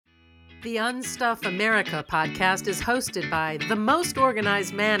The Unstuff America podcast is hosted by the most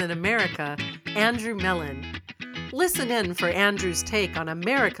organized man in America, Andrew Mellon. Listen in for Andrew's take on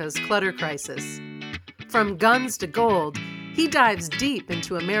America's clutter crisis. From guns to gold, he dives deep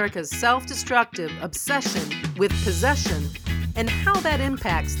into America's self-destructive obsession with possession and how that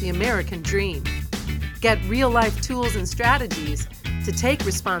impacts the American dream. Get real-life tools and strategies to take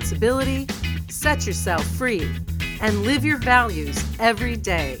responsibility, set yourself free, and live your values every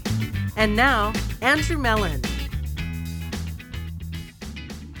day. And now, Andrew Mellon.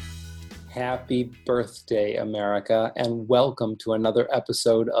 Happy birthday, America, and welcome to another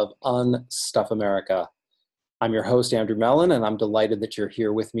episode of Unstuff America. I'm your host, Andrew Mellon, and I'm delighted that you're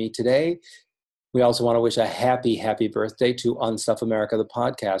here with me today. We also want to wish a happy birthday to Unstuff America, the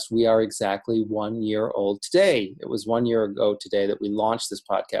podcast. We are exactly 1 year old today. It was 1 year ago today that we launched this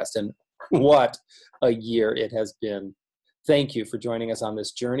podcast, and what a year it has been. Thank you for joining us on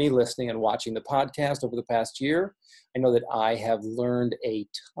this journey, listening and watching the podcast over the past year. I know that I have learned a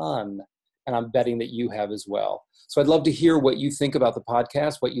ton, and I'm betting that you have as well. So I'd love to hear what you think about the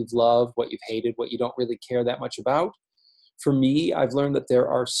podcast, what you've loved, what you've hated, what you don't really care that much about. For me, I've learned that there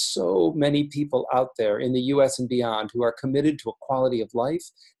are so many people out there in the US and beyond who are committed to a quality of life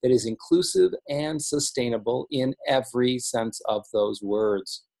that is inclusive and sustainable in every sense of those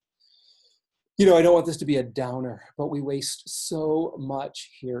words. You know, I don't want this to be a downer, but we waste so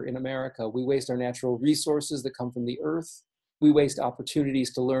much here in America. We waste our natural resources that come from the earth. We waste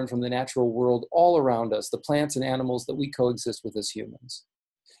opportunities to learn from the natural world all around us, the plants and animals that we coexist with as humans.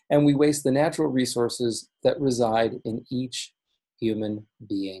 And we waste the natural resources that reside in each human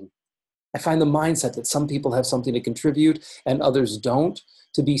being. I find the mindset that some people have something to contribute and others don't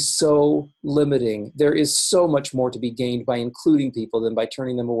to be so limiting. There is so much more to be gained by including people than by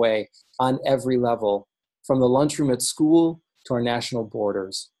turning them away on every level, from the lunchroom at school to our national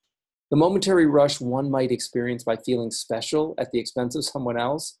borders. The momentary rush one might experience by feeling special at the expense of someone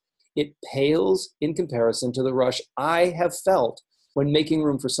else, it pales in comparison to the rush I have felt when making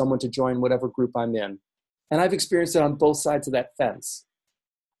room for someone to join whatever group I'm in. And I've experienced it on both sides of that fence.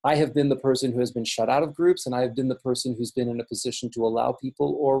 I have been the person who has been shut out of groups, and I have been the person who's been in a position to allow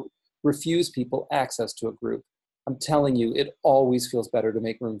people or refuse people access to a group. I'm telling you, it always feels better to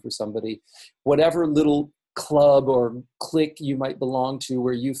make room for somebody. Whatever little club or clique you might belong to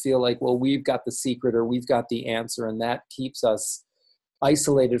where you feel like, well, we've got the secret or we've got the answer, and that keeps us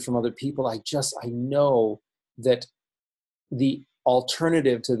isolated from other people. I know that the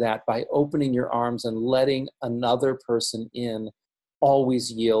alternative to that, by opening your arms and letting another person in,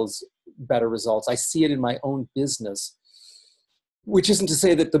 always yields better results. I see it in my own business, which isn't to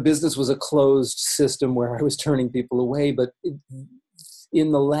say that the business was a closed system where I was turning people away, but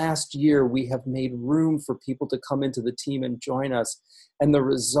in the last year, we have made room for people to come into the team and join us. And the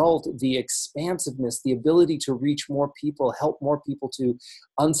result, the expansiveness, the ability to reach more people, help more people to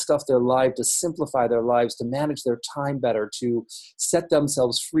unstuff their life, to simplify their lives, to manage their time better, to set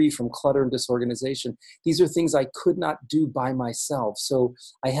themselves free from clutter and disorganization. These are things I could not do by myself. So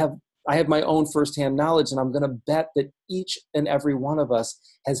I have my own firsthand knowledge, and I'm going to bet that each and every one of us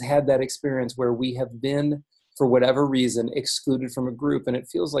has had that experience where we have been, for whatever reason, excluded from a group, and it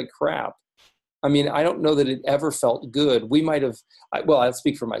feels like crap. I mean, I don't know that it ever felt good. We might have, I'll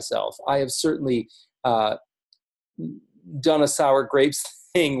speak for myself. I have certainly done a sour grapes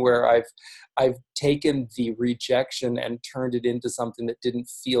thing where I've taken the rejection and turned it into something that didn't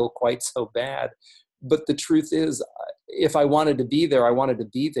feel quite so bad. But the truth is, if I wanted to be there, I wanted to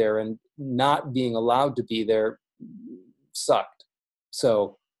be there, and not being allowed to be there sucked.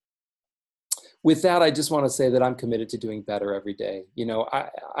 So with that, I just want to say that I'm committed to doing better every day. You know,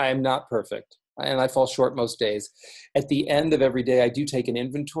 I am not perfect, and I fall short most days. At the end of every day, I do take an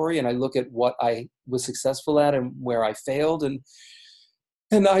inventory, and I look at what I was successful at and where I failed.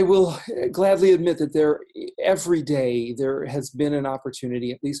 And I will gladly admit that every day there has been an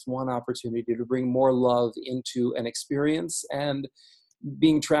opportunity, at least one opportunity, to bring more love into an experience. And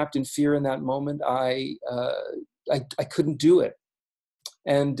being trapped in fear in that moment, I couldn't do it.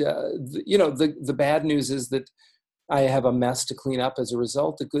 And, the bad news is that I have a mess to clean up as a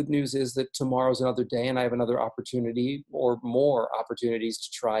result. The good news is that tomorrow's another day, and I have another opportunity or more opportunities to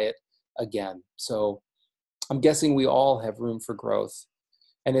try it again. So I'm guessing we all have room for growth.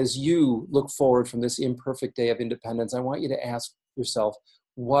 And as you look forward from this imperfect day of independence, I want you to ask yourself,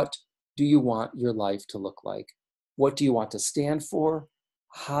 what do you want your life to look like? What do you want to stand for?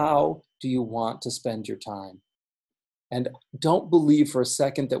 How do you want to spend your time? And don't believe for a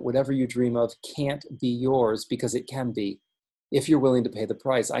second that whatever you dream of can't be yours, because it can be, if you're willing to pay the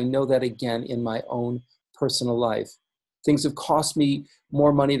price. I know that again in my own personal life. Things have cost me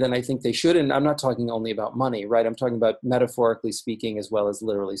more money than I think they should. And I'm not talking only about money, right? I'm talking about metaphorically speaking as well as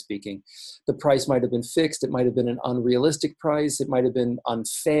literally speaking. The price might have been fixed. It might have been an unrealistic price. It might have been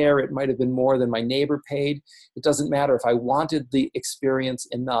unfair. It might have been more than my neighbor paid. It doesn't matter. If I wanted the experience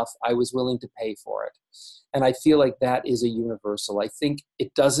enough, I was willing to pay for it. And I feel like that is a universal. I think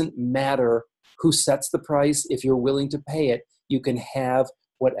it doesn't matter who sets the price. If you're willing to pay it, you can have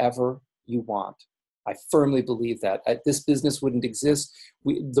whatever you want. I firmly believe that. This business wouldn't exist.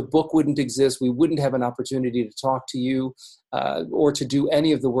 The book wouldn't exist. We wouldn't have an opportunity to talk to you or to do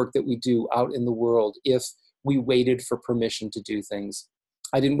any of the work that we do out in the world if we waited for permission to do things.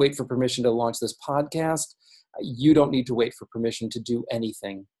 I didn't wait for permission to launch this podcast. You don't need to wait for permission to do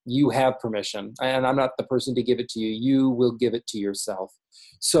anything. You have permission, and I'm not the person to give it to you. You will give it to yourself.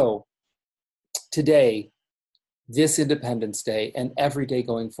 So today, this Independence Day and every day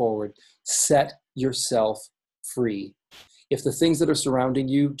going forward, set yourself free. If the things that are surrounding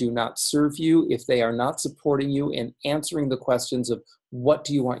you do not serve you, if they are not supporting you in answering the questions of what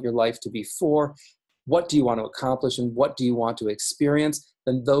do you want your life to be for, what do you want to accomplish, and what do you want to experience,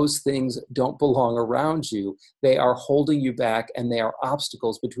 then those things don't belong around you. They are holding you back, and they are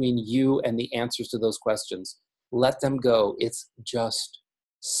obstacles between you and the answers to those questions. Let them go. It's just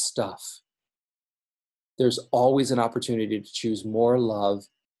stuff. There's always an opportunity to choose more love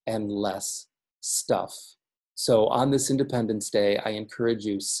and less stuff. So on this Independence Day, I encourage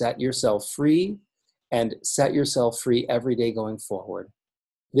you, set yourself free and set yourself free every day going forward.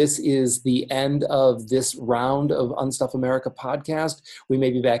 This is the end of this round of Unstuff America podcast. We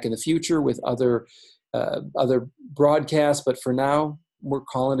may be back in the future with other broadcasts, but for now, we're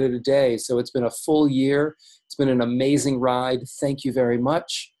calling it a day. So it's been a full year. It's been an amazing ride. Thank you very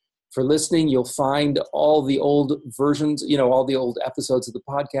much for listening. You'll find all the old versions, all the old episodes of the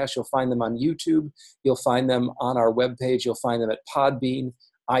podcast. You'll find them on YouTube. You'll find them on our webpage. You'll find them at Podbean,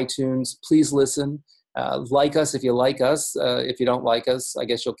 iTunes. Please listen. Like us if you like us. If you don't like us, I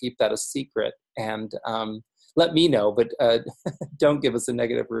guess you'll keep that a secret. And let me know, but don't give us a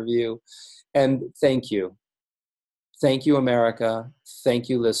negative review. And thank you. Thank you, America. Thank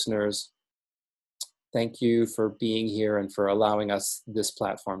you, listeners. Thank you for being here and for allowing us this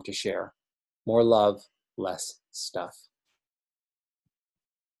platform to share. More love, less stuff.